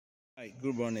Hi,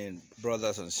 good morning,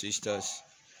 brothers and sisters.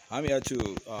 I'm here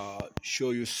to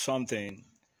show you something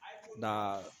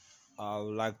that I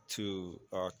would like to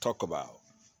talk about.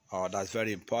 That's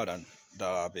very important that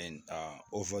I've been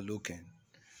overlooking.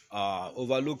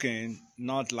 Overlooking,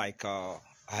 not like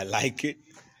I like it,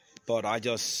 but I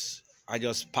just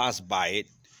pass by it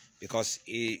because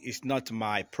it's not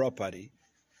my property,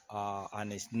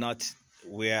 and it's not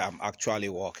where I'm actually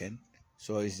walking.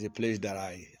 So it's a place that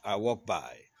I walk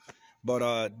by.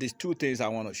 But these two things I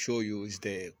want to show you is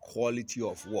the quality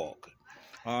of work.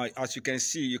 As you can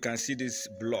see this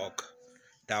block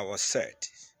that was set.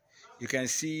 You can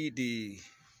see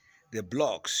the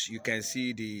blocks. You can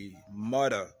see the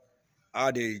mortar,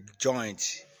 how the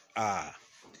joints are.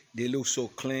 They look so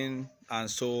clean and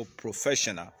so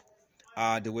professional,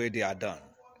 the way they are done.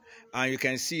 And you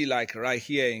can see, like right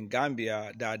here in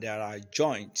Gambia, that there are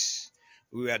joints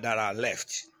that are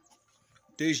left.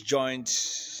 These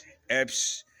joints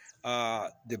helps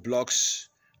the blocks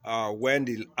when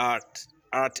the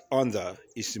art under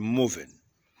is moving,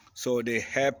 so they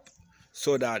help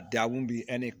so that there won't be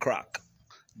any crack.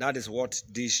 That is what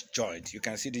these joints, you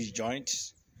can see these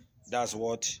joints, that's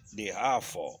what they are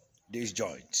for. These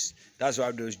joints, that's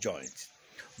why those joints.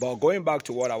 But going back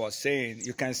to what I was saying,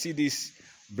 you can see these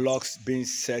blocks being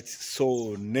set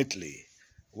so neatly,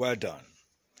 well done.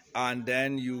 And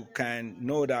then you can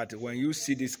know that when you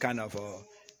see this kind of a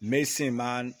mason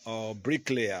man or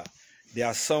bricklayer, they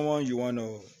are someone you want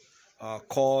to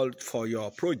call for your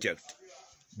project.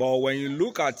 But when you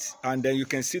look at, and then you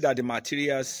can see that the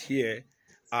materials here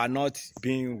are not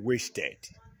being wasted,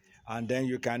 and then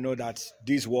you can know that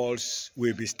these walls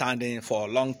will be standing for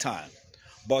a long time.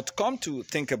 But come to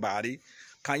think about it,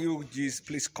 can you just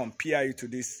please compare it to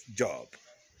this job?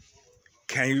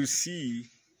 Can you see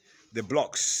the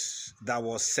blocks that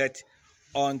was set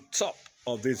on top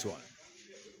of this one?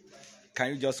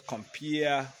 Can you just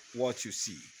compare what you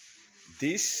see?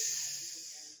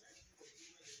 This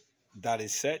that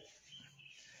is set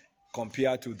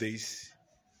compared to this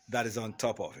that is on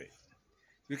top of it.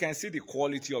 You can see the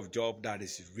quality of job that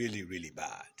is really, really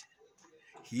bad.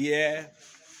 Here,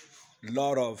 a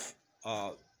lot of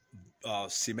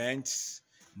cement,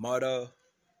 mortar,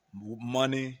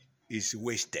 money is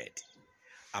wasted.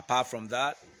 Apart from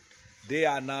that, they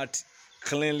are not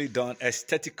cleanly done.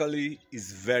 Aesthetically,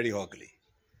 is very ugly.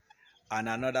 And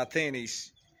another thing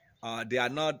is, they are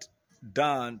not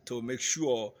done to make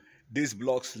sure these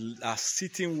blocks are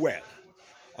sitting well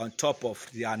on top of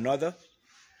the another.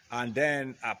 And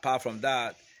then, apart from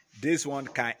that, this one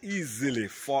can easily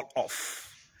fall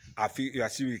off.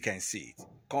 As you can see it,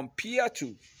 compared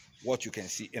to what you can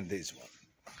see in this one.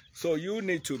 So you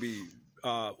need to be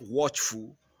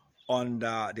watchful on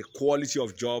the quality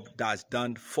of job that's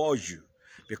done for you,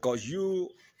 because you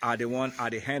are the one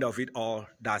at the end of it all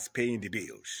that's paying the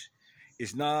bills.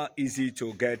 It's not easy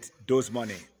to get those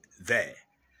money there.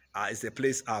 It's a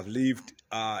place I've lived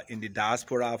in the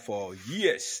diaspora for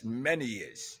years, many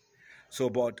years. So,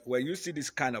 but when you see this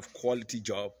kind of quality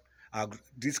job,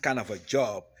 this kind of a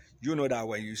job, you know that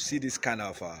when you see this kind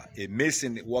of a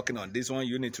mason working on this one,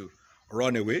 you need to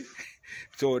run away.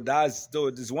 So this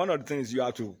is one of the things you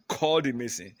have to call the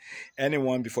mason,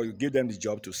 anyone, before you give them the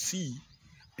job, to see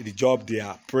the job they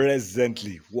are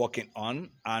presently working on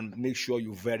and make sure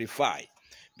you verify,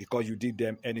 because you did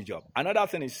them any job. Another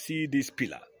thing is, see this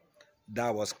pillar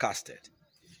that was casted.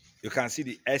 You can see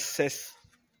the excess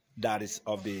that is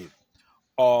of the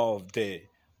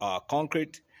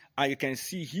concrete, and you can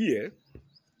see here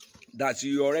that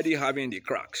you already having the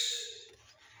cracks.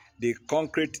 The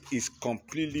concrete is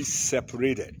completely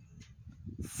separated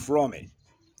from it.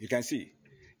 You can see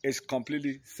it's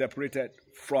completely separated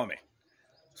from it.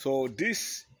 So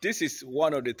this is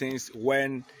one of the things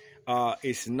when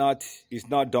it's not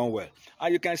done well.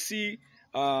 And you can see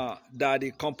that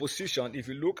the composition, if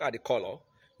you look at the color,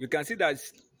 you can see that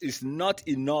it's not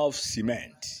enough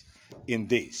cement in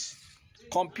this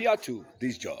compared to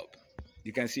this job.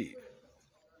 You can see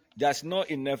there's not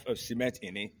enough of cement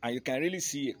in it, and you can really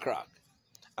see a crack.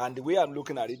 And the way I'm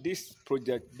looking at it, this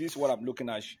project, this what I'm looking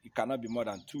at, it cannot be more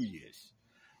than 2 years.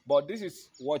 But this is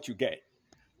what you get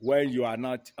when you are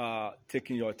not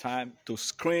taking your time to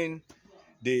screen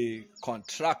the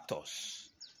contractors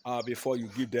before you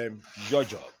give them your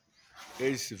job.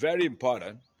 It's very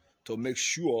important to make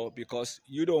sure, because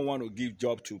you don't want to give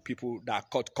job to people that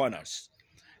cut corners.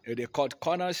 If they cut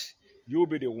corners, you'll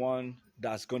be the one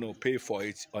that's going to pay for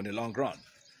it on the long run.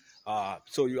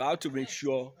 So you have to make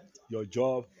sure your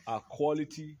job are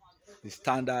quality, the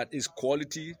standard is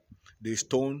quality, the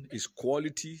stone is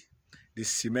quality, the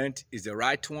cement is the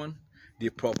right one, the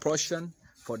proportion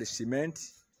for the cement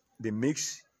the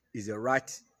mix is the right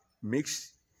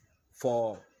mix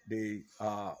for the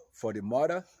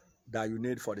mortar that you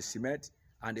need for the cement,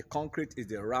 and the concrete is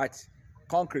the right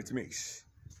concrete mix.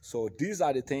 So these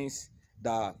are the things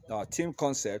that Team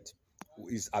Concept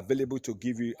is available to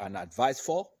give you an advice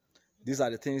for. These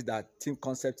are the things that Team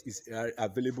Concept is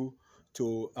available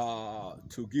to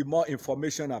give more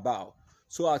information about,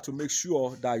 so as to make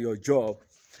sure that your job,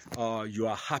 you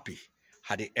are happy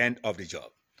at the end of the job.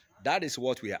 That is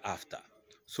what we are after.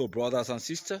 So brothers and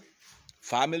sisters,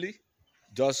 family,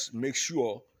 just make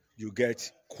sure you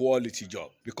get quality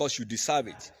job, because you deserve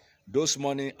it. Those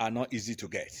money are not easy to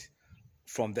get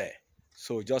from there.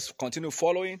 So just continue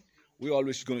following. We're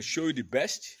always going to show you the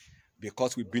best,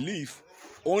 because we believe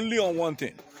only on one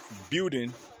thing: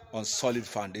 building on solid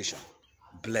foundation.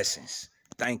 Blessings.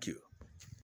 Thank you.